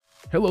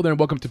Hello there and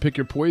welcome to Pick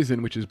Your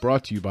Poison, which is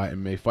brought to you by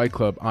MMA Fight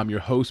Club. I'm your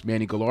host,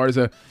 Manny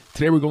Galarza.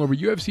 Today we're going over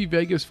UFC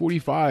Vegas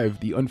 45,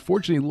 the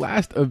unfortunately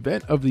last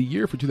event of the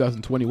year for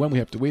 2021. We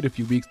have to wait a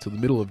few weeks till the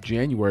middle of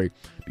January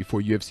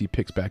before UFC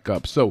picks back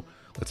up. So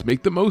let's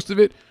make the most of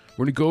it.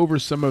 We're going to go over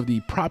some of the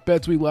prop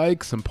bets we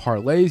like, some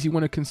parlays you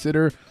want to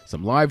consider,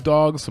 some live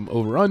dogs, some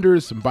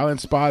over-unders, some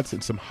violent spots,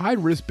 and some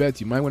high-risk bets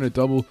you might want to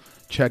double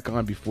check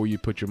on before you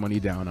put your money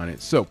down on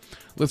it. So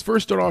let's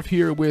first start off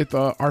here with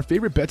our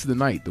favorite bets of the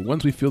night, the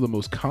ones we feel the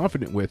most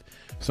confident with.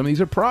 Some of these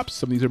are props,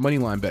 some of these are money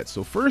line bets.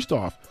 So first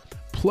off,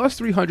 plus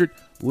 300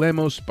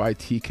 Lemos by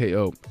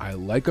TKO. I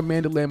like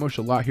Amanda Lemos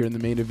a lot here in the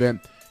main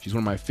event. She's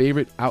one of my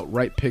favorite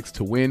outright picks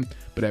to win,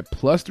 but at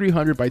plus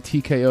 300 by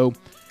TKO,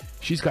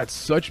 she's got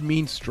such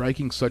mean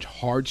striking, such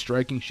hard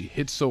striking. She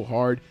hits so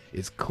hard,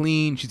 is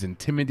clean, she's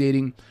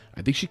intimidating.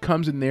 I think she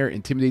comes in there,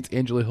 intimidates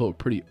Angela Hill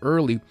pretty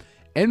early,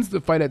 ends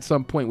the fight at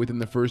some point within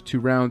the first 2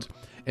 rounds,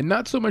 and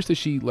not so much that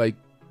she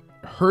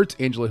hurts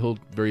Angela Hill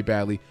very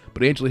badly,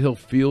 but Angela Hill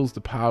feels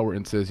the power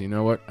and says, you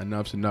know what,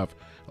 enough's enough.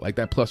 I like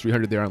that plus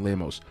 300 there on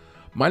Lemos.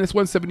 Minus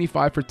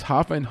 175 for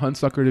Tafa and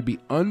Hunsucker to be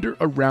under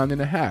a round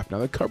and a half. Now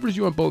that covers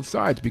you on both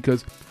sides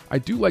because I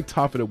do like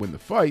Tafa to win the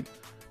fight,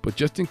 but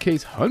just in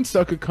case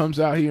Hunsucker comes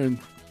out here and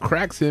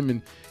cracks him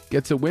and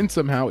gets a win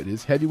somehow, it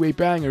is heavyweight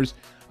bangers.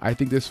 I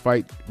think this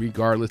fight,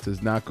 regardless,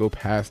 does not go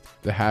past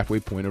the halfway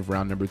point of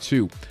round number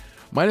 2.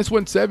 Minus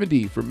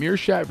 170 for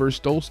Meerschaert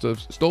versus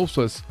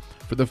Stoltzfus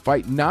for the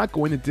fight not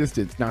going the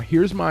distance. Now,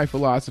 here's my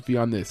philosophy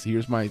on this.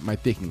 Here's my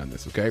thinking on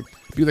this, okay?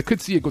 Because I could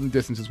see it going the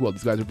distance as well.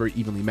 These guys are very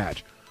evenly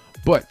matched.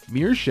 But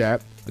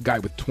Meerschaert, a guy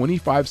with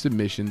 25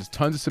 submissions,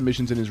 tons of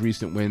submissions in his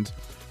recent wins,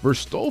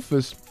 versus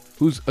Stoltzfus,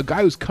 who's a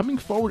guy who's coming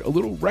forward a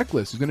little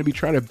reckless, who's going to be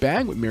trying to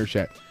bang with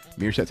Meerschaert.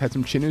 Meerschaert's had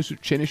some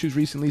chin issues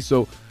recently,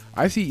 so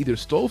I see either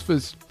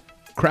Stoltzfus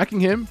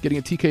cracking him, getting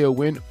a TKO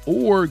win,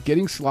 or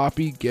getting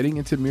sloppy, getting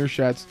into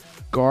Meerschaert's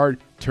guard,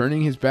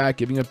 turning his back,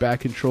 giving up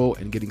back control,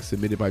 and getting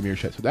submitted by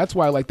Meerschaert. So that's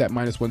why I like that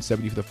minus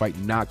 170 for the fight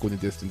not going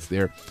the distance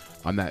there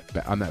on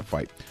that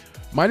fight.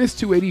 Minus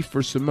 280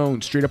 for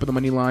Simone, straight up on the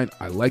money line.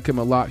 I like him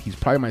a lot. He's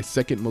probably my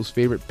second most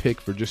favorite pick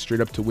for just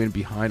straight up to win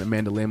behind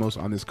Amanda Lemos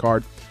on this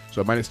card.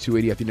 So at minus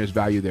 280, I think there's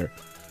value there.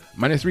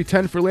 Minus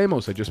 310 for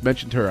Lemos. I just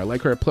mentioned her. I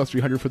like her at plus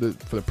 300 for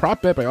the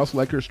prop bet, but I also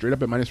like her straight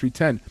up at minus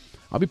 310.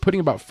 I'll be putting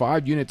about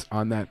 5 units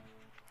on that,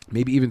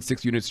 maybe even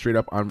 6 units straight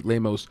up on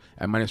Lemos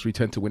at minus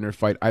 310 to win her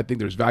fight. I think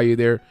there's value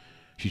there.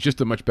 She's just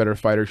a much better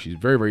fighter. She's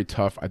very, very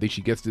tough. I think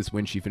she gets this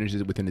win. She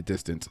finishes it within the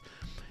distance.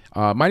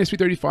 Minus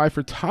 335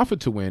 for Tafa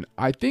to win.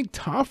 I think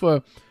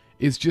Tafa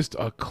is just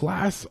a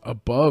class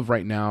above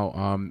right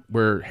now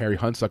where Harry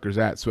Hunsucker's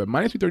at. So at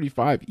minus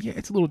 335, yeah,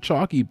 it's a little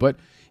chalky, but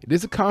it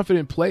is a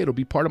confident play. It'll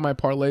be part of my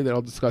parlay that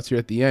I'll discuss here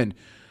at the end.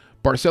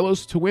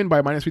 Barcelos to win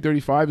by minus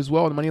 335 as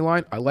well on the money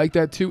line. I like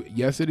that too.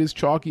 Yes, it is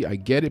chalky. I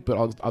get it, but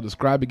I'll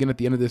describe again at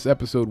the end of this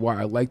episode why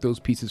I like those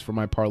pieces for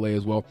my parlay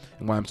as well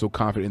and why I'm so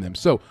confident in them.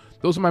 So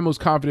those are my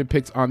most confident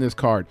picks on this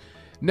card.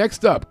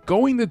 Next up,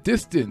 going the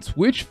distance.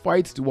 Which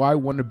fights do I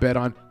want to bet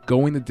on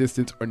going the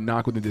distance or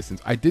not going the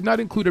distance? I did not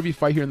include every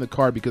fight here in the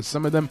card because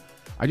some of them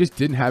I just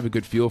didn't have a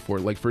good feel for.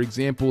 Like, for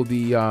example,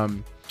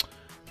 the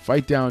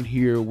fight down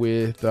here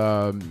with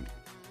I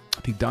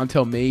think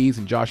Dontel Mays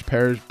and Josh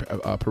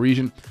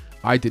Parisian.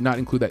 I did not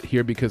include that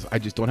here because I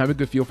just don't have a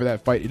good feel for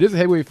that fight. It is a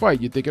heavyweight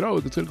fight. You're thinking, oh,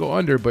 it's going to go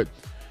under, but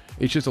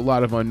it's just a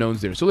lot of unknowns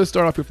there. So let's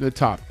start off here from the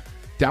top.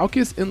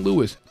 Daukaus and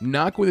Lewis,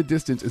 not going the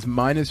distance, is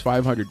minus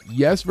 500.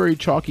 Yes, very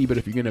chalky, but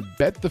if you're going to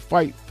bet the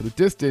fight for the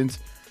distance,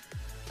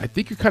 I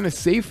think you're kind of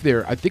safe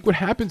there. I think what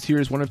happens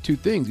here is one of two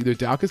things. Either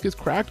Daukaus gets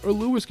cracked or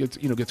Lewis gets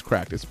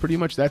cracked. It's pretty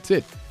much that's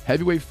it.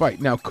 Heavyweight fight.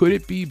 Now, could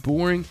it be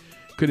boring?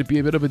 Could it be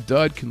a bit of a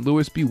dud? Can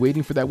Lewis be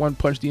waiting for that one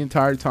punch the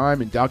entire time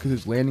and Daukaus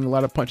is landing a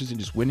lot of punches and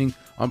just winning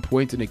on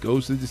points and it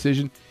goes to the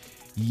decision?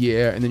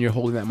 Yeah, and then you're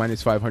holding that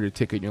minus 500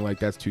 ticket and you're like,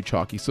 that's too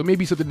chalky. So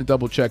maybe something to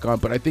double check on,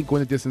 but I think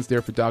going the distance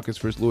there for Daukaus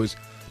versus Lewis,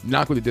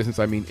 not going the distance,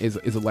 I mean, is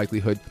a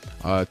likelihood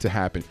to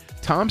happen.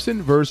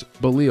 Thompson versus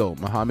Belal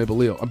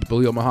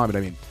Muhammad,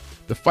 I mean.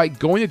 The fight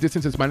going the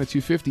distance is minus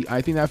 250.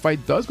 I think that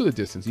fight does go the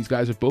distance. These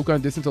guys have both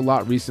gone distance a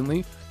lot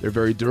recently. They're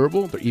very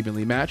durable. They're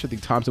evenly matched. I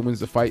think Thompson wins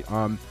the fight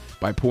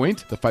by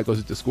point. The fight goes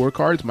into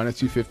scorecards. Minus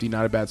 250,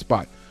 not a bad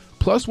spot.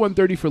 Plus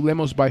 130 for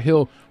Lemos by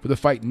Hill for the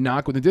fight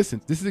not going the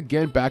distance. This is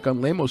again back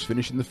on Lemos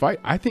finishing the fight.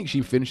 I think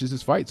she finishes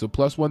this fight. So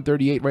plus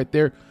 138 right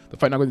there. The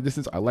fight not going the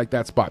distance. I like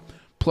that spot.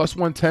 Plus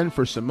 110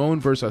 for Simone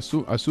versus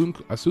Asunso.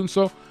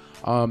 Asunso.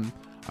 Oh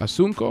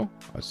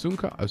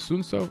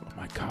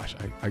my gosh,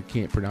 I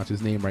can't pronounce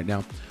his name right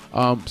now.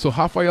 So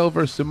Rafael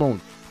versus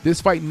Simone.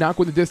 This fight not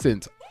going the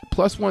distance.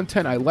 Plus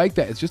 110. I like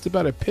that. It's just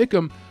about a pick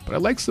him, but I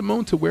like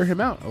Simone to wear him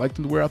out. I like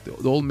him to wear out the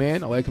old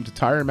man. I like him to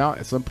tire him out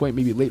at some point,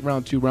 maybe late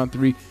round 2, round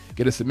 3,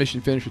 get a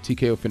submission finish or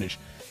TKO finish.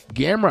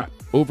 Gamrot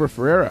over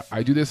Ferreira.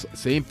 I do this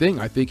same thing.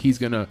 I think he's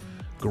gonna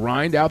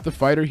grind out the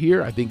fighter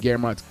here. I think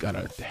Gamrot's got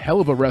a hell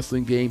of a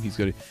wrestling game. He's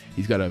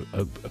got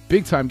a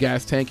big time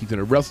gas tank. He's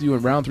gonna wrestle you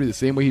in round 3 the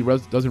same way he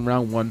does in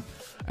round 1.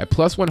 At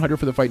plus 100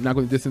 for the fight not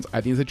going the distance,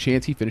 I think there's a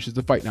chance he finishes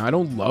the fight. Now, I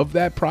don't love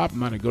that prop. I'm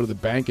not going to go to the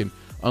bank and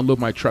unload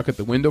my truck at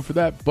the window for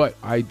that, but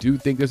I do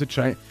think there's a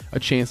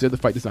chance there the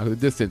fight does not go the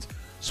distance.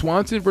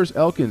 Swanson versus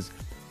Elkins.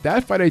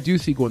 That fight I do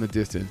see going the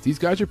distance. These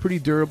guys are pretty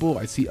durable.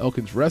 I see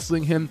Elkins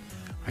wrestling him.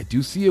 I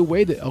do see a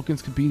way that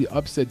Elkins could be the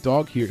upset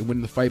dog here and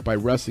win the fight by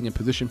wrestling and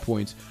position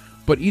points.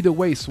 But either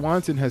way,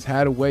 Swanson has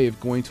had a way of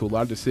going to a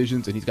lot of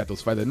decisions, and he's got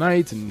those fight of the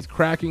nights, and he's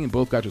cracking, and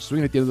both guys are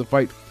swinging at the end of the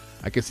fight.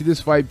 I can see this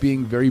fight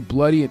being very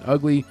bloody and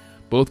ugly.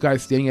 Both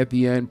guys standing at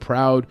the end,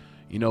 proud,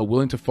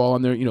 willing to fall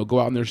on their, go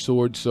out on their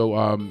sword. So,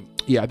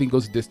 yeah, I think it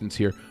goes the distance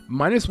here.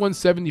 Minus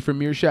 170 for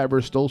Meerschaert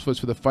versus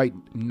Stoltzfus for the fight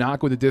not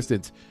go the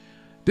distance.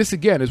 This,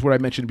 again, is what I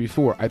mentioned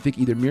before. I think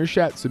either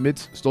Meerschaert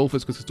submits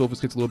Stoltzfus because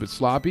Stoltzfus gets a little bit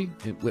sloppy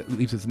and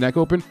leaves his neck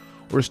open,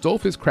 or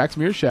Stoltzfus cracks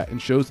Meerschaert and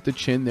shows that the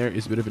chin there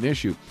is a bit of an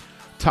issue.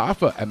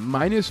 Tafa at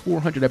minus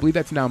 400. I believe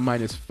that's now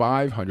minus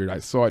 500. I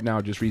saw it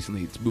now just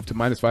recently. It's moved to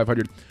minus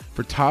 500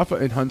 for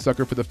Tafa and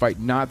Hunsucker for the fight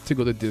not to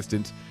go the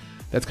distance.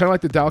 That's kind of like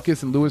the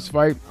Dalkis and Lewis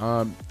fight.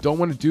 Don't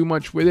want to do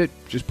much with it.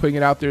 Just putting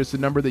it out there. It's a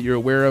number that you're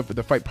aware of, but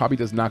the fight probably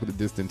does not go the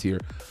distance here.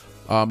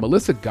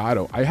 Melissa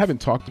Gatto, I haven't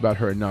talked about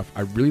her enough.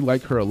 I really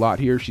like her a lot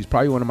here. She's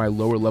probably one of my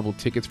lower level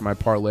tickets for my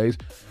parlays.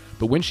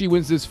 But when she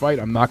wins this fight,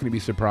 I'm not going to be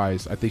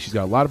surprised. I think she's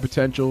got a lot of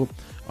potential.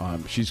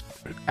 She's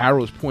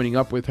arrows pointing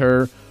up with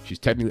her. She's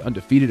technically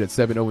undefeated at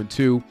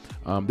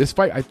 7-0-2. This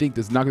fight, I think,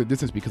 does not go the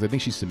distance because I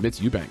think she submits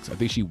Eubanks. I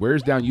think she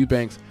wears down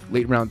Eubanks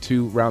late round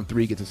 2, round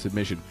 3, gets a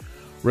submission.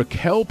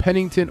 Raquel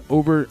Pennington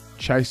over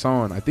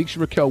Chaisson. I think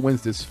Raquel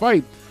wins this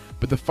fight,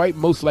 but the fight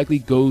most likely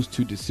goes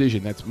to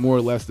decision. That's more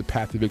or less the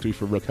path to victory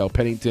for Raquel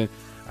Pennington.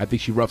 I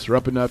think she roughs her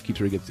up enough, keeps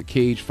her against the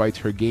cage, fights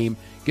her game,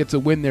 gets a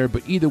win there.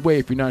 But either way,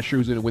 if you're not sure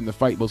who's going to win the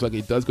fight, most likely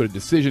it does go to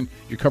decision.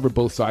 You cover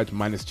both sides,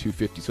 minus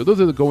 250. So those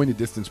are the going the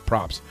distance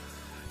props.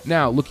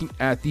 Now, looking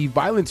at the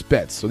violence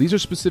bets. So these are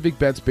specific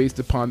bets based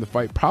upon the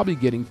fight probably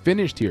getting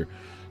finished here.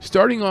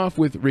 Starting off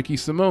with Ricky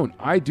Simón.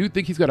 I do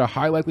think he's got a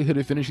high likelihood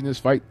of finishing this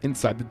fight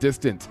inside the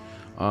distance.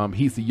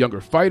 He's the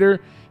younger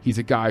fighter. He's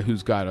a guy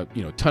who's got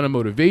a ton of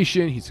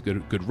motivation. He's a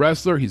good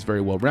wrestler. He's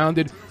very well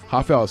rounded.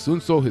 Rafael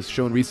Assunção has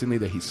shown recently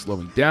that he's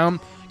slowing down,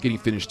 getting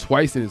finished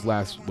twice in his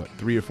last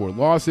 3 or 4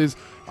 losses.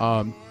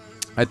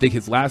 I think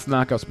his last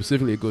knockout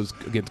specifically, it goes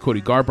against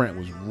Cody Garbrandt,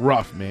 was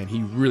rough, man.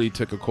 He really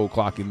took a cold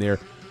clock in there.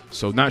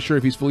 So not sure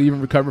if he's fully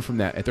even recovered from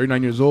that. At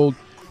 39 years old,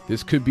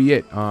 this could be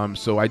it.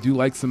 So I do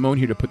like Simón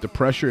here to put the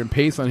pressure and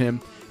pace on him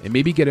and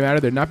maybe get him out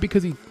of there. Not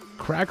because he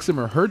cracks him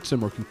or hurts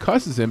him or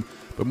concusses him,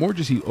 but more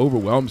just he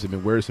overwhelms him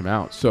and wears him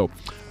out. So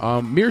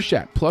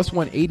Meerschaert plus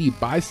 180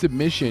 by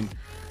submission.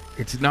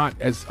 It's not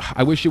as,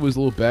 I wish it was a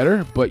little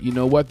better, but you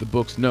know what? The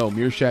books know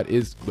Meerschaert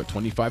is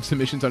 25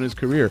 submissions on his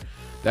career.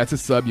 That's a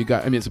sub you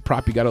got. I mean, it's a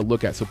prop you got to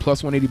look at. So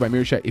plus 180 by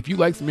Meerschaert. If you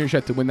like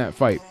Meerschaert to win that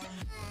fight,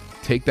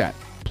 take that.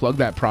 Plug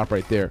that prop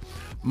right there.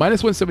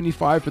 Minus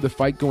 175 for the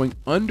fight going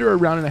under a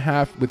round and a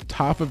half with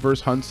Tafa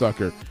versus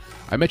Hunsucker.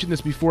 I mentioned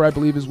this before, I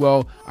believe, as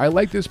well. I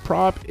like this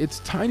prop. It's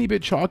tiny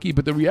bit chalky,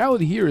 but the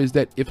reality here is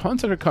that if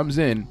Hunsucker comes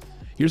in,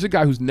 here's a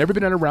guy who's never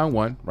been out of round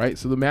 1, right?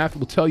 So the math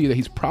will tell you that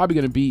he's probably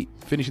going to be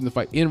finishing the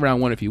fight in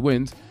round 1 if he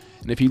wins.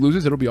 And if he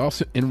loses, it'll be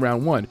also in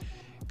round 1.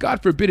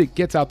 God forbid it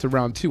gets out to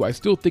round 2. I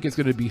still think it's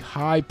going to be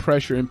high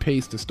pressure and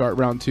pace to start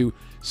round 2.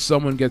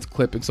 Someone gets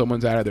clipped and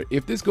someone's out of there.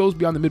 If this goes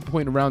beyond the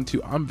midpoint of round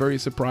 2, I'm very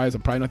surprised.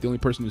 I'm probably not the only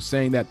person who's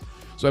saying that.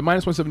 So at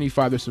minus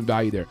 175, there's some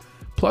value there.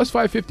 Plus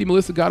 550,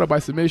 Melissa Gatto by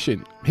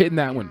submission. Hitting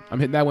that one. I'm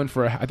hitting that one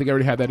for, I think I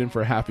already had that in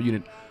for a half a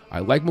unit. I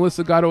like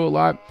Melissa Gatto a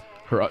lot.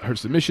 Her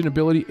submission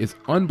ability is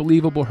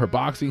unbelievable. Her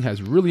boxing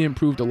has really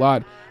improved a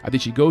lot. I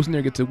think she goes in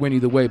there, gets a win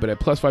either way, but at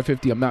plus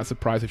 550, I'm not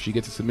surprised if she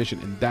gets a submission,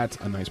 and that's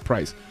a nice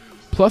price.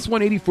 Plus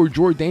 180 for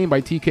Jourdain by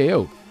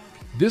TKO.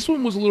 This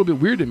one was a little bit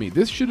weird to me.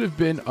 This should have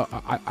been,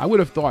 I would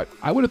have thought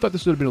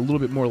this would have been a little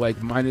bit more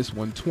like minus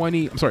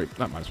 120. I'm sorry,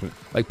 not minus 1,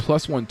 like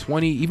plus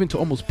 120, even to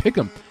almost pick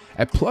him.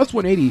 At plus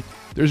 180,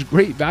 there's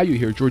great value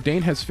here.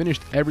 Jourdain has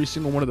finished every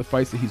single one of the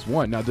fights that he's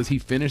won. Now, does he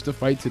finish the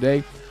fight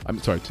today?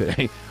 Against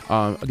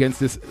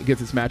this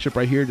matchup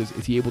right here.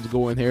 Is he able to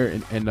go in there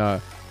and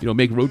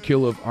make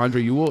roadkill of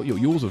Andre Ewell?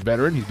 Ewell's a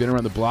veteran. He's been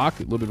around the block.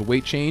 A little bit of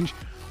weight change.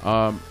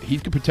 He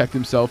can protect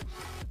himself.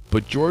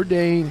 But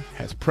Jourdain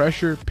has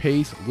pressure,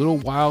 pace, a little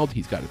wild.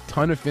 He's got a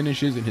ton of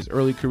finishes in his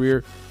early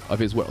career. Of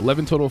his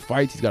 11 total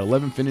fights, he's got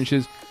 11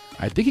 finishes.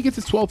 I think he gets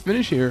his 12th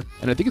finish here,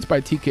 and I think it's by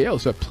TKO.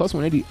 So at plus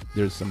 180,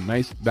 there's some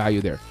nice value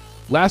there.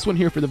 Last one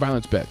here for the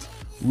violence bets.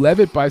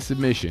 Levitt by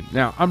submission.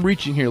 Now, I'm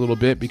reaching here a little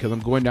bit because I'm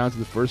going down to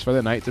the first fight of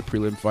the night. It's a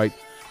prelim fight.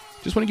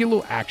 Just want to get a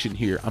little action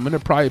here. I'm going to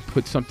probably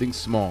put something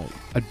small,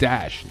 a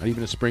dash, not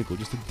even a sprinkle,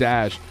 just a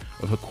dash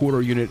of a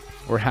quarter unit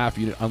or half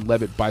unit on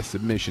Levitt by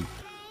submission.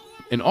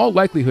 In all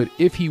likelihood,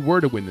 if he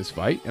were to win this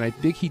fight, and I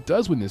think he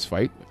does win this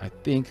fight,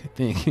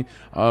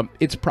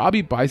 it's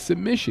probably by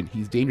submission.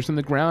 He's dangerous on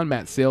the ground.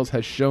 Matt Sales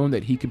has shown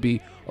that he could be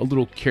a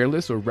little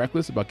careless or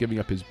reckless about giving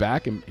up his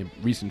back in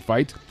recent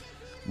fights.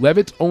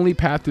 Levitt's only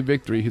path to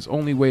victory, his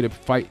only way to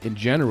fight in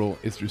general,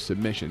 is through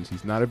submissions.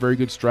 He's not a very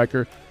good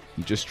striker.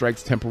 He just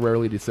strikes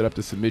temporarily to set up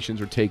the submissions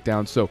or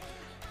takedowns. So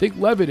think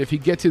Levitt, if he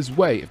gets his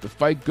way, if the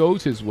fight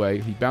goes his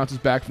way, he bounces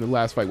back from the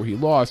last fight where he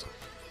lost.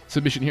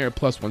 Submission here at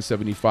plus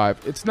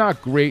 175. It's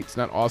not great. It's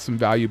not awesome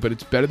value, but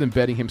it's better than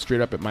betting him straight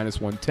up at minus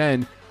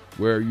 110,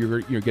 where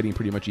you're getting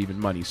pretty much even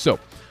money. So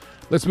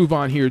let's move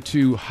on here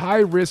to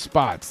high-risk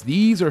spots.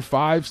 These are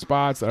 5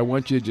 spots that I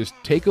want you to just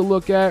take a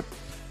look at.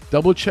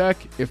 Double check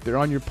if they're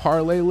on your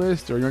parlay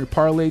list or you're on your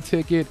parlay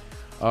ticket.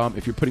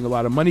 If you're putting a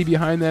lot of money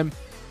behind them,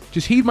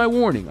 just heed my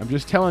warning. I'm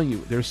just telling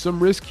you, there's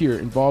some risk here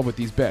involved with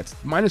these bets.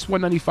 Minus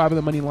 195 on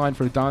the money line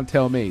for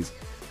Don'Tale Mayes.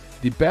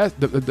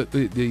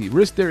 The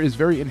risk there is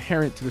very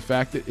inherent to the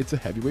fact that it's a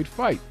heavyweight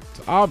fight.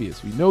 It's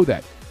obvious. We know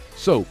that.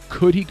 So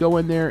could he go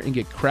in there and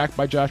get cracked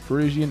by Josh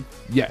Parisian?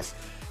 Yes.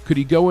 Could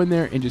he go in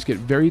there and just get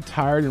very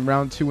tired in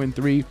round 2 and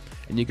 3?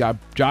 And you got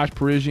Josh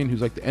Parisian,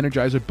 who's like the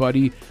Energizer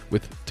Buddy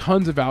with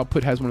tons of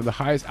output, has one of the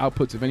highest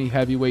outputs of any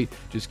heavyweight,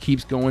 just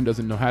keeps going,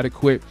 doesn't know how to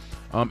quit.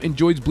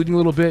 Enjoys bleeding a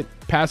little bit.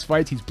 Past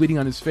fights, he's bleeding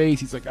on his face.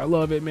 He's like, I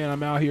love it, man.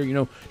 I'm out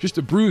here, just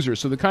a bruiser.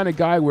 So the kind of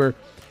guy where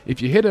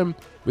if you hit him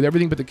with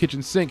everything but the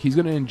kitchen sink, he's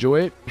going to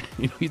enjoy it.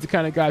 He's the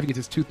kind of guy, if he gets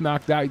his tooth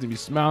knocked out, he's going to be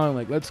smiling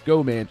like, let's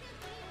go, man.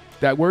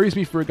 That worries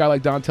me for a guy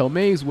like Don'Tale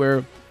Mayes,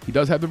 where he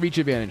does have the reach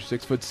advantage,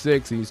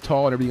 6'6", and he's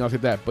tall and everything else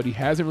like that, but he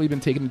hasn't really been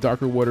taken to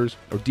darker waters,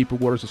 or deeper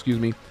waters, excuse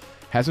me.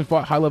 Hasn't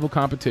fought high-level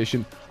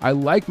competition. I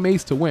like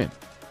Mayes to win.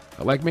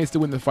 I like Mayes to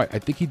win the fight. I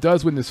think he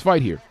does win this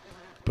fight here,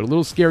 but a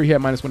little scary here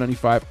at minus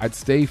 195. I'd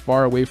stay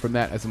far away from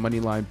that as a money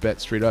line bet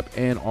straight up,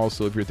 and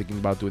also if you're thinking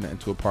about doing that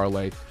into a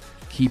parlay,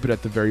 keep it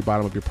at the very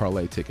bottom of your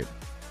parlay ticket.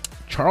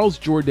 Charles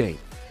Jourdain.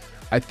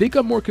 I think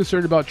I'm more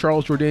concerned about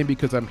Charles Jourdain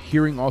because I'm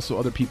hearing also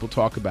other people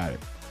talk about it.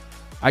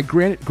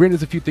 Granted,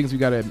 there's a few things we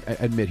got to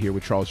admit here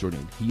with Charles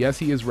Jourdain. Yes,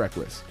 he is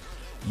reckless.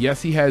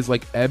 Yes, he has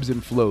like ebbs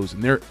and flows,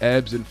 and there are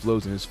ebbs and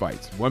flows in his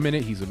fights. 1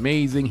 minute, he's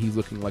amazing. He's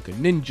looking like a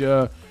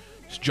ninja.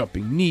 He's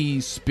jumping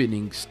knees,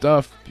 spinning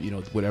stuff,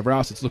 whatever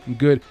else. It's looking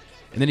good.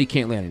 And then he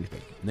can't land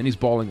anything. And then he's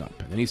balling up.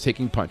 And then he's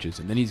taking punches.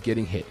 And then he's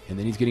getting hit. And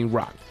then he's getting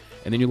rocked.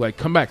 And then you're like,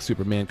 come back,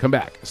 Superman, come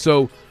back.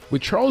 So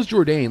with Charles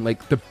Jourdain,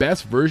 like the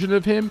best version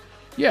of him,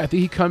 yeah, I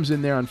think he comes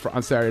in there on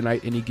Saturday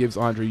night and he gives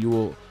Andre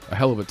Ewell a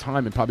hell of a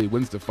time and probably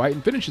wins the fight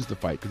and finishes the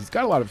fight because he's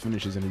got a lot of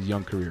finishes in his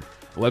young career.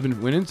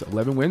 11 wins,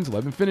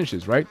 11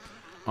 finishes, right?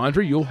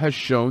 Andre Ewell has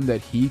shown that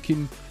he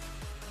can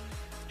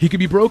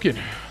be broken.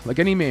 Like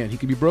any man, he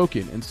can be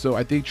broken. And so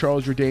I think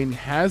Charles Jourdain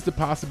has the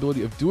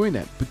possibility of doing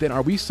that. But then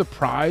are we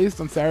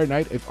surprised on Saturday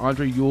night if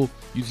Andre Ewell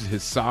uses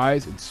his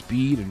size and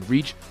speed and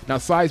reach? Now,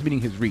 size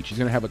meaning his reach. He's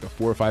going to have like a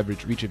 4 or 5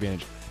 inch reach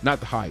advantage. Not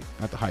the height.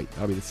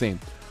 That'll be the same.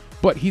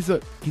 But he's a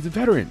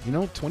veteran,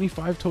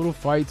 25 total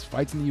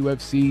fights in the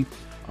UFC.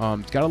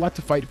 He's got a lot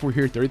to fight for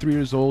here, 33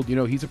 years old.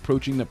 He's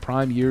approaching the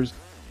prime years.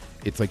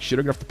 It's like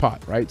shit off the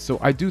pot, right? So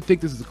I do think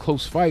this is a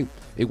close fight.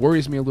 It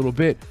worries me a little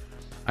bit.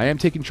 I am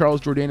taking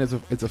Charles Jourdain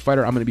as a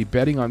fighter I'm going to be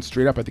betting on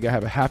straight up. I think I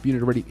have a half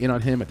unit already in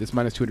on him at this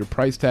minus 200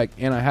 price tag,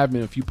 and I have him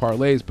in a few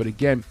parlays. But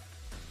again,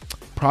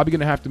 probably going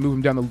to have to move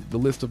him down the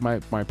list of my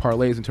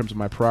parlays in terms of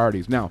my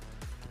priorities. Now,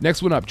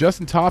 next one up,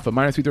 Justin Tafa,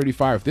 minus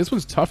 335. This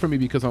one's tough for me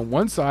because on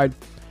one side,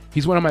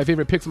 he's one of my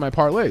favorite picks in my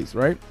parlays,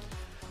 right?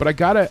 But I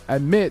got to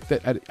admit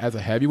that as a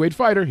heavyweight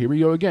fighter, here we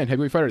go again,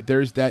 heavyweight fighter,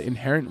 there's that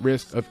inherent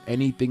risk of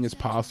anything is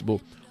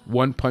possible.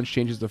 One punch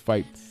changes the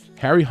fight.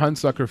 Harry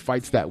Hunsucker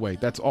fights that way.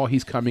 That's all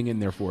he's coming in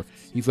there for.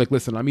 He's like,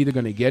 listen, I'm either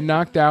going to get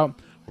knocked out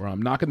or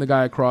I'm knocking the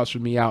guy across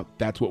from me out.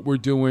 That's what we're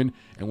doing.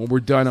 And when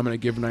we're done, I'm going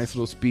to give a nice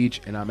little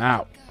speech and I'm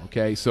out.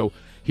 Okay, so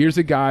here's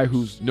a guy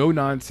who's no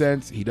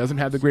nonsense. He doesn't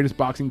have the greatest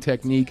boxing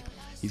technique.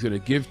 He's going to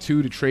give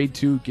two to trade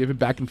two, give it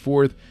back and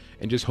forth,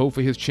 and just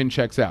hopefully his chin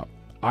checks out.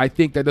 I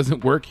think that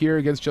doesn't work here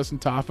against Justin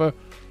Tafa,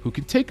 who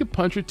can take a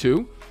punch or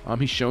two.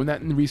 He's shown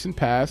that in the recent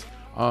past.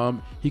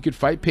 He could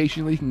fight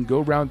patiently. He can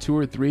go round 2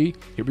 or 3.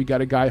 Here we got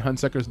a guy,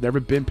 Hunsucker's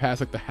never been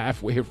past like the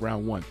halfway of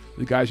round 1.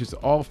 The guy's just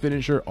all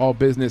finisher, all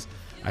business.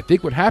 I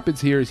think what happens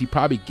here is he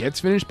probably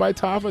gets finished by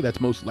Tafa. That's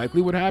most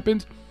likely what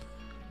happens.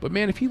 But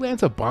man, if he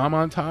lands a bomb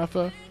on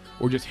Tafa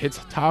or just hits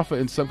Tafa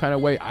in some kind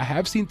of way, I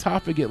have seen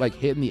Tafa get like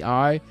hit in the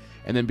eye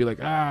and then be like,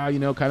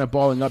 kind of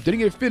balling up. Didn't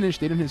get finished.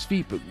 They didn't hit his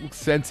feet, but looks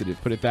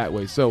sensitive, put it that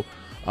way. So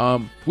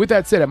with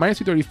that said, at minus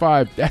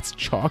 235, that's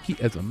chalky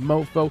as a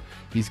mofo.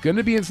 He's going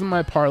to be in some of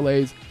my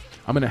parlays.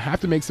 I'm going to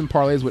have to make some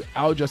parlays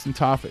without Justin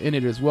Tafa in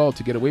it as well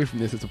to get away from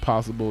this. It's a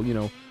possible,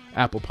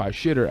 apple pie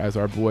shitter, as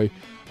our boy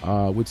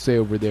would say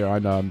over there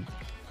on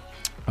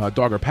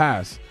Dogger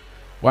Pass.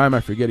 Why am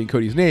I forgetting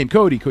Cody's name?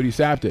 Cody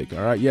Saptic.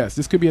 All right, yes,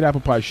 this could be an apple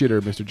pie shitter,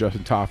 Mr.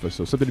 Justin Tafa,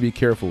 so something to be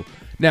careful.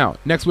 Now,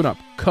 next one up,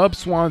 Cub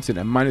Swanson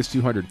at minus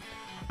 200.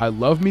 I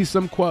love me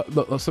some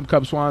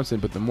Cub Swanson,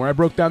 but the more I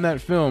broke down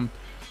that film,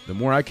 the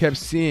more I kept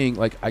seeing,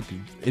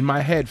 in my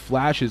head,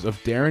 flashes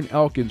of Darren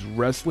Elkins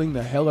wrestling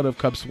the hell out of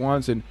Cub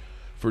Swanson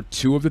for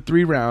 2 of the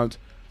 3 rounds.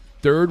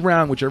 Third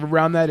round, whichever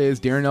round that is,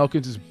 Darren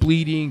Elkins is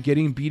bleeding,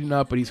 getting beaten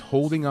up, but he's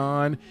holding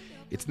on.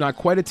 It's not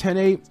quite a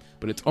 10-8,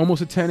 but it's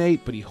almost a 10-8,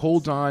 but he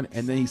holds on,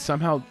 and then he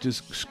somehow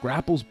just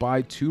scrapples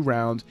by 2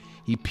 rounds.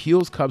 He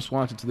peels Cub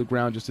Swanson to the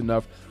ground just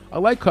enough. I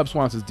like Cub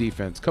Swanson's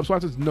defense. Cub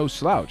Swanson's no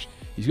slouch.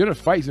 He's going to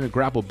fight. He's going to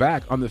grapple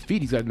back. On the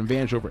feet, he's got an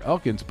advantage over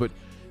Elkins. But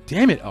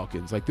damn it,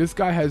 Elkins. Like, this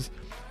guy has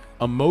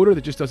a motor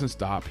that just doesn't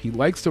stop. He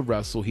likes to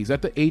wrestle. He's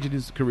at the age of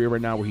his career right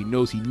now where he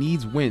knows he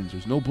needs wins.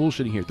 There's no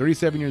bullshitting here.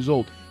 37 years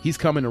old. He's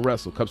coming to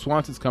wrestle. Cub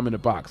Swanson's coming to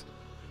box.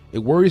 It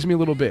worries me a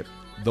little bit.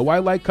 Though I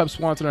like Cub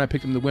Swanson and I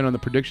picked him to win on the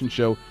prediction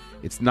show,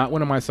 it's not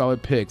one of my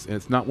solid picks, and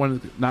it's not going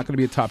to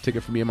be a top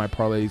ticket for me in my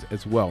parlays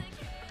as well.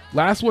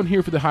 Last one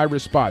here for the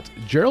high-risk spots.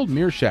 Gerald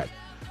Meerschaert,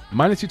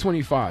 minus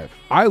 225.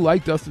 I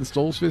like Dustin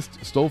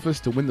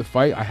Stolfus to win the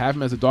fight. I have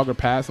him as a dog or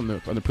pass on the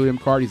prelim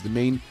card. He's the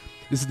main.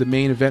 This is the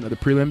main event of the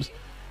prelims.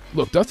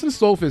 Look, Dustin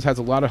Stolfus has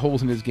a lot of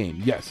holes in his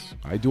game. Yes,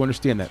 I do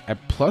understand that. At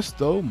plus,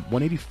 though,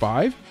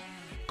 185,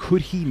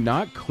 could he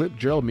not clip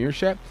Gerald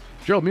Meerschaert?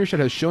 Gerald Meerschaert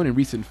has shown in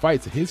recent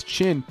fights that his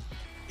chin,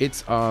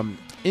 it's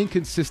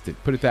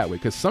inconsistent, put it that way,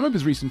 because some of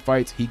his recent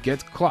fights, he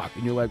gets clocked,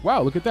 and you're like,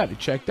 wow, look at that. He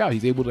checked out.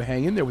 He's able to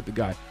hang in there with the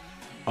guy.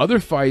 Other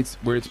fights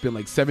where it's been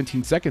like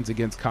 17 seconds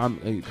against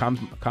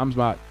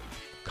Khamzat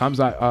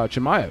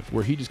Chimaev,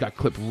 where he just got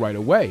clipped right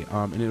away.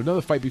 And in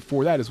another fight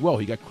before that as well,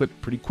 he got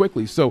clipped pretty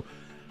quickly. So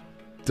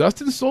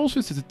Dustin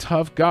Stolfus is a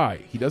tough guy.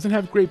 He doesn't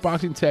have great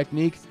boxing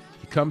technique.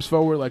 He comes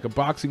forward like a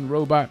boxing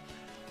robot,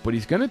 but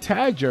he's going to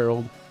tag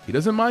Gerald. He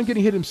doesn't mind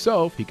getting hit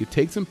himself. He could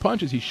take some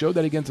punches. He showed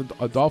that against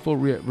Adolfo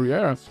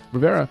Vieira.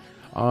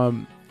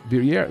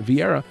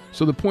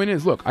 So the point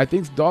is, look, I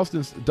think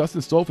Dustin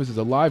Stolfus is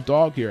a live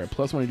dog here at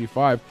plus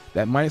 185.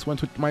 That minus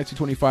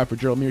 225 for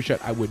Gerald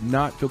Meerschaert, I would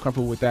not feel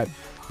comfortable with that.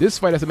 This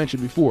fight, as I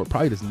mentioned before,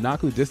 probably does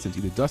not go the distance.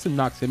 Either Dustin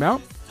knocks him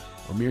out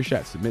or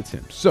Meerschaert submits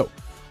him. So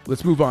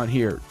let's move on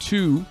here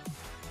to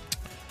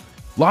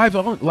live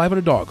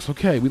underdogs.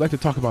 Okay, we like to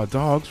talk about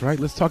dogs, right?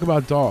 Let's talk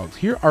about dogs.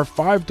 Here are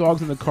 5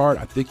 dogs in the card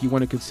I think you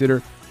want to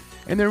consider,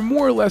 and they're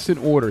more or less in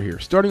order here.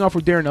 Starting off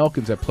with Darren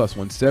Elkins at plus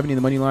 170 in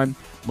the money line,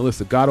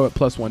 Melissa Gatto at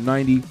plus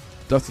 190,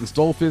 Dustin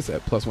Stolfus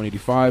at plus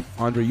 185,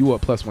 Andre Ewell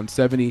at plus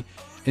 170,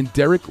 and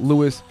Derek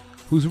Lewis,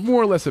 who's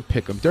more or less a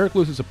pick 'em. Derek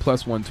Lewis is a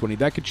plus 120.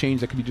 That could change.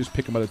 That could be just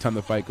pick 'em by the time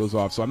the fight goes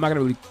off. So I'm not going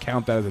to really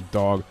count that as a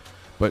dog,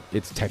 but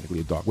it's technically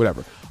a dog,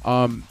 whatever.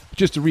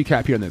 Just to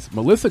recap here on this,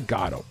 Melissa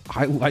Gatto,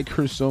 I like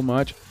her so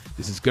much.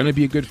 This is going to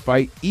be a good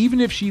fight. Even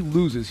if she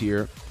loses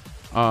here,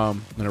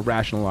 I'm going to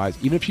rationalize.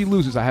 Even if she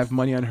loses, I have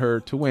money on her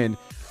to win.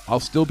 I'll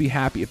still be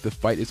happy if the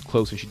fight is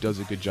close and she does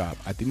a good job.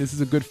 I think this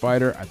is a good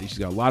fighter. I think she's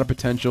got a lot of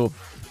potential.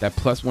 That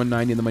plus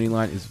 190 in the money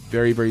line is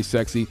very, very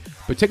sexy.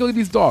 But take a look at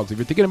these dogs. If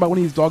you're thinking about one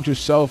of these dogs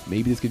yourself,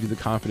 maybe this gives you the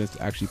confidence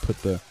to actually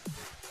put the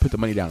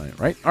money down on it,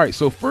 right? All right,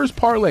 so first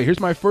parlay. Here's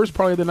my first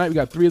parlay of the night. We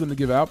got 3 of them to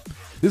give out.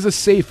 This is a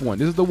safe one.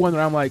 This is the one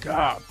that I'm like,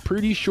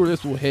 pretty sure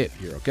this will hit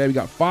here, okay? We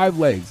got 5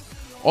 legs.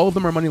 All of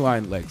them are money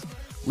line legs.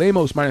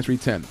 Lemos minus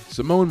 310,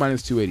 Simone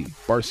minus 280,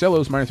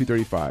 Barcelos minus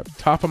 335,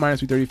 Tafa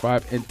minus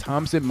 335, and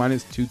Thompson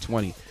minus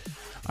 220.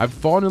 I've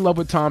fallen in love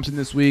with Thompson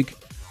this week,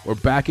 or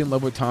back in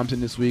love with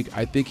Thompson this week.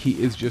 I think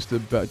he is just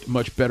a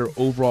much better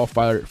overall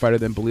fighter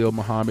than Belal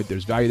Muhammad.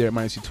 There's value there at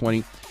minus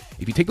 220.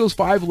 If you take those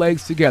 5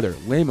 legs together,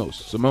 Lemos,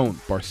 Simone,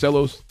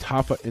 Barcelos,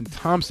 Tafa, and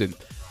Thompson,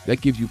 that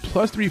gives you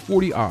plus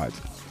 340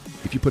 odds.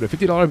 If you put a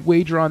 $50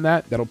 wager on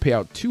that, that'll pay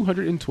out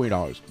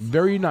 $220.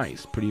 Very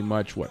nice. Pretty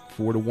much,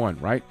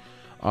 4-1, right?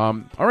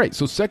 All right,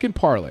 so second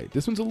parlay.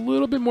 This one's a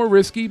little bit more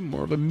risky,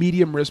 more of a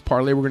medium risk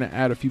parlay. We're going to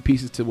add a few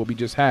pieces to what we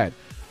just had.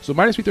 So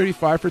minus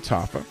 335 for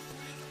Tafa,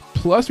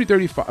 plus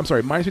 335. I'm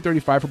sorry, minus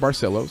 335 for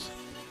Barcelos,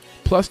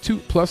 plus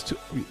two.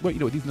 Well, you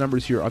know, these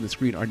numbers here on the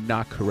screen are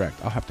not correct.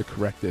 I'll have to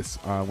correct this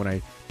when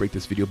I break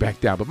this video back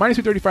down. But minus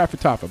 335 for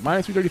Tafa,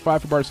 minus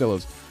 335 for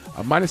Barcelos,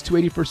 minus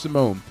 280 for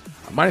Simone,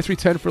 minus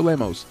 310 for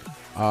Lemos,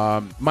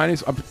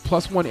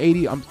 plus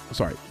 180.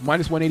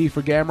 Minus 180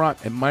 for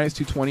Gamrot, and minus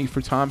 220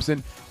 for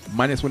Thompson,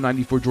 minus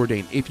 190 for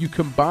Jourdain. If you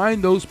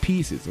combine those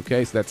pieces,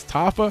 okay, so that's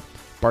Tafa,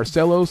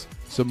 Barcelos,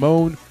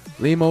 Simone,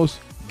 Lemos,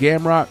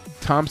 Gamrot,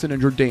 Thompson,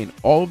 and Jourdain,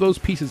 all of those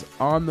pieces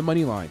on the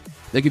money line,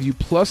 they give you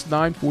plus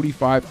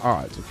 945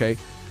 odds, okay?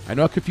 I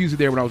know I confused you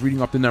there when I was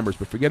reading off the numbers,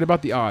 but forget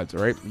about the odds,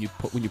 all right?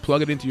 When you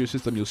plug it into your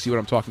system, you'll see what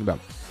I'm talking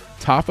about.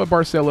 Tafa,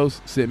 Barcelos,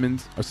 Simone,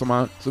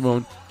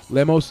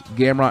 Lemos,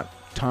 Gamrot,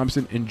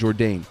 Thompson, and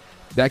Jourdain.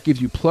 That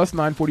gives you plus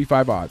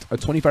 945 odds. A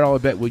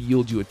 $25 bet will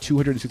yield you a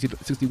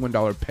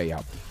 $261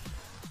 payout.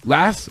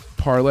 Last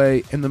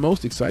parlay, and the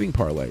most exciting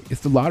parlay, is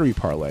the lottery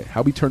parlay.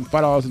 How we turn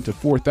 $5 into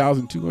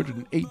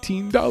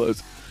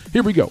 $4,218.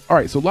 Here we go. All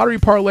right, so lottery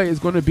parlay is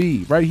going to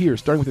be right here,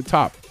 starting with the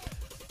top.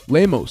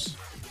 Lemos,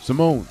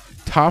 Simone,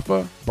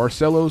 Tafa,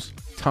 Barcelos,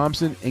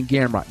 Thompson, and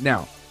Gamrot.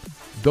 Now,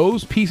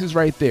 those pieces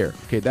right there,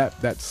 okay,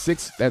 that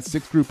six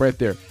group right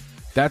there,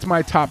 that's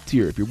my top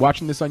tier. If you're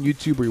watching this on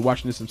YouTube or you're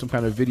watching this on some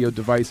kind of video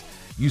device,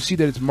 you see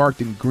that it's marked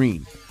in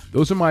green.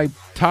 Those are my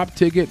top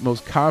ticket,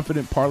 most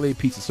confident parlay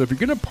pieces. So if you're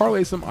going to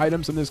parlay some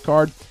items on this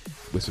card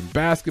with some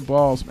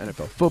basketball, some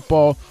NFL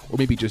football, or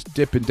maybe just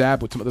dip and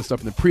dab with some other stuff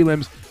in the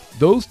prelims,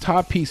 those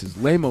top pieces,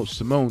 Lemos,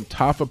 Simone,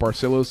 Tafa,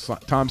 Barcelos,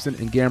 Thompson,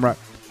 and Gamrot,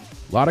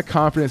 a lot of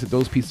confidence that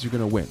those pieces are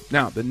going to win.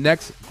 Now, the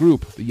next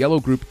group, the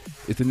yellow group,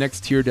 is the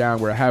next tier down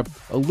where I have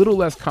a little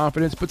less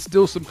confidence, but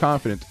still some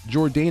confidence.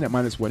 Jourdain at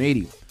minus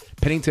 180.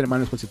 Pennington at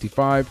minus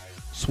 165,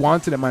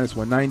 Swanson at minus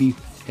 190,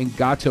 and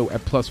Gato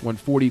at plus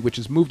 140, which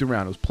has moved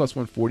around. It was plus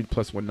 140,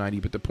 plus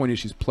 190, but the point is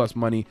she's plus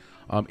money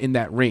in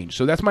that range.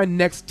 So that's my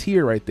next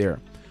tier right there.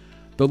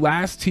 The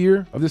last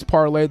tier of this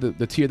parlay,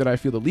 the tier that I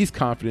feel the least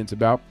confidence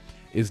about,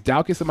 is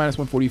Daukaus at minus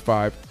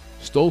 145,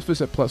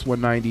 Stolfus at plus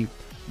 190,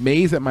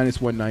 Mays at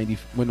minus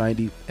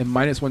 190, and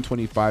minus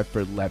 125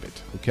 for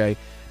Levitt, okay?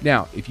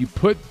 Now, if you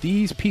put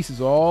these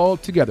pieces all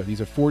together, these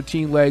are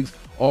 14 legs,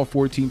 all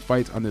 14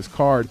 fights on this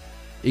card,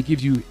 it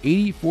gives you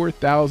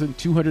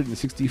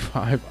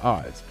 84,265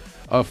 odds.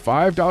 A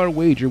 $5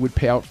 wager would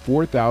pay out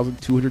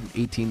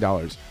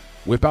 $4,218.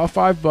 Whip out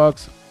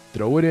 $5,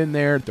 throw it in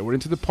there, throw it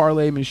into the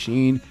parlay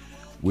machine,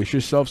 wish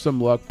yourself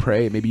some luck,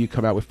 pray, maybe you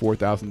come out with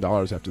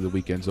 $4,000 after the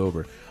weekend's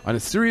over. On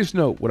a serious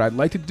note, what I'd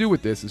like to do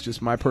with this is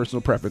just my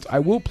personal preference. I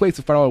will place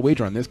a $5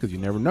 wager on this because you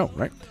never know,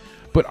 right?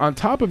 But on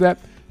top of that,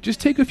 just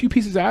take a few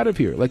pieces out of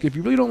here. Like if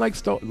you really don't like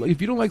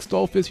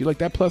Stolfus, you like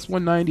that plus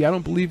 190. I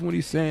don't believe in what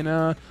he's saying.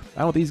 I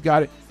don't think he's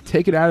got it.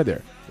 Take it out of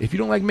there. If you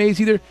don't like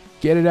Mays either,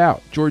 get it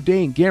out.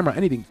 Jourdain, Gamma,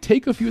 anything.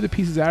 Take a few of the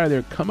pieces out of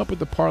there. Come up with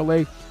the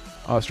parlay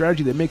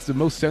strategy that makes the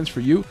most sense for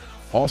you.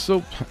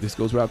 Also, this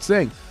goes without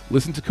saying,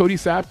 listen to Cody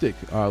Saptic.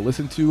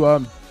 Listen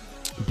to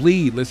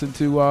Bleed. Listen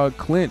to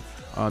Clint.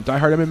 Die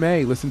Hard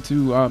MMA. Listen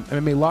to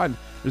MMA Lawton.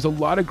 There's a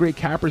lot of great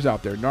cappers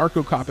out there.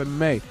 Narco Cop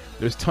MMA.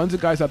 There's tons of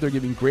guys out there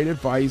giving great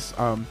advice.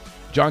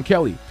 John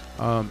Kelly.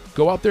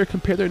 Go out there,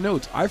 compare their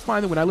notes. I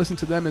find that when I listen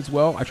to them as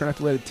well, I try not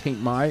to let it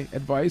taint my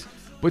advice,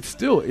 but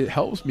still, it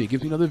helps me. It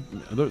gives me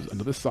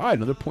another side,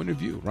 another point of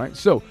view, right?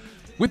 So,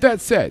 with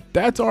that said,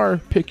 that's our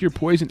Pick Your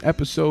Poison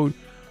episode.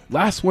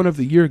 Last one of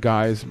the year,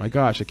 guys. My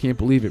gosh, I can't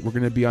believe it. We're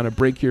going to be on a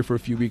break here for a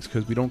few weeks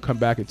because we don't come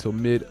back until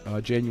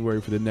mid-January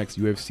for the next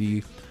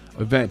UFC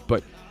event.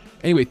 But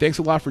anyway, thanks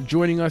a lot for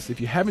joining us. If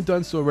you haven't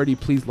done so already,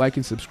 please like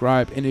and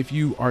subscribe. And if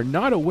you are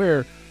not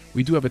aware,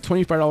 we do have a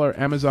 $25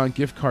 Amazon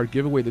gift card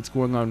giveaway that's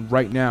going on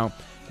right now.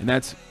 And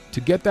that's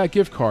to get that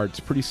gift card. It's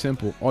pretty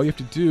simple. All you have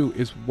to do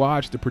is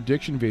watch the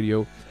prediction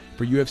video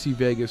for UFC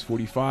Vegas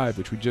 45,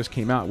 which we just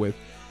came out with.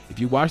 If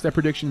you watch that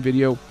prediction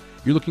video,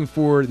 you're looking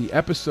for the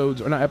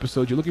episodes, or not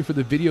episodes, you're looking for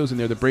the videos in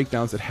there, the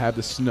breakdowns that have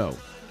the snow.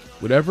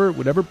 Whatever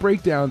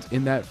breakdowns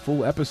in that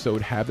full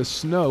episode have the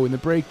snow in the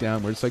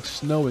breakdown, where it's like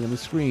snowing on the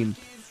screen.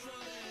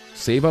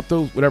 Save up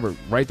those,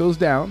 write those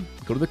down,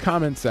 go to the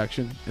comment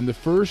section, and the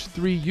first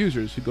 3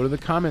 users who go to the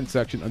comment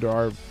section under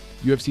our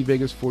UFC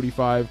Vegas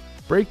 45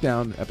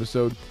 breakdown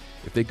episode,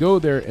 if they go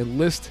there and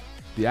list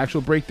the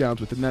actual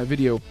breakdowns within that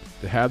video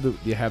that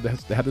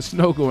have the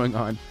snow going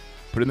on,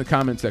 put in the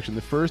comment section.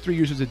 The first 3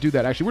 users that do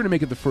that, actually we're going to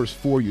make it the first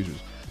 4 users.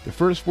 The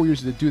first 4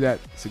 users that do that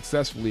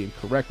successfully and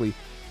correctly,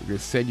 we're going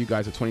to send you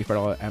guys a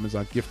 $25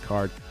 Amazon gift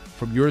card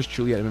from yours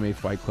truly at MMA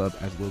Fight Club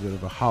as a little bit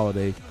of a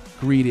holiday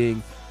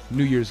greeting,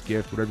 New Year's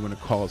gift, whatever you want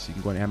to call it. So you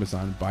can go on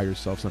Amazon and buy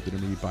yourself something, or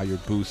maybe buy your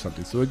boo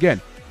something. So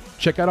again,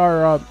 check out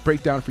our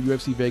breakdown for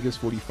UFC Vegas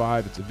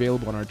 45. It's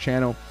available on our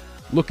channel.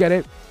 Look at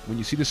it. When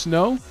you see the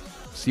snow,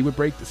 see what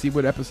part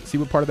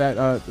of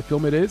that the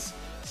film it is,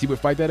 see what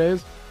fight that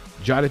is.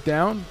 Jot it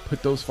down,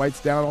 put those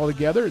fights down all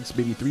together. It's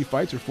maybe 3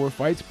 fights or 4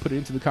 fights. Put it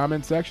into the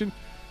comment section.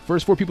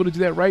 First 4 people to do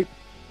that right,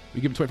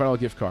 we give them a $25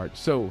 gift card.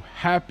 So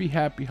happy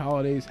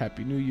holidays,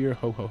 happy New Year,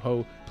 ho ho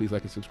ho. Please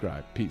like and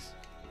subscribe. Peace.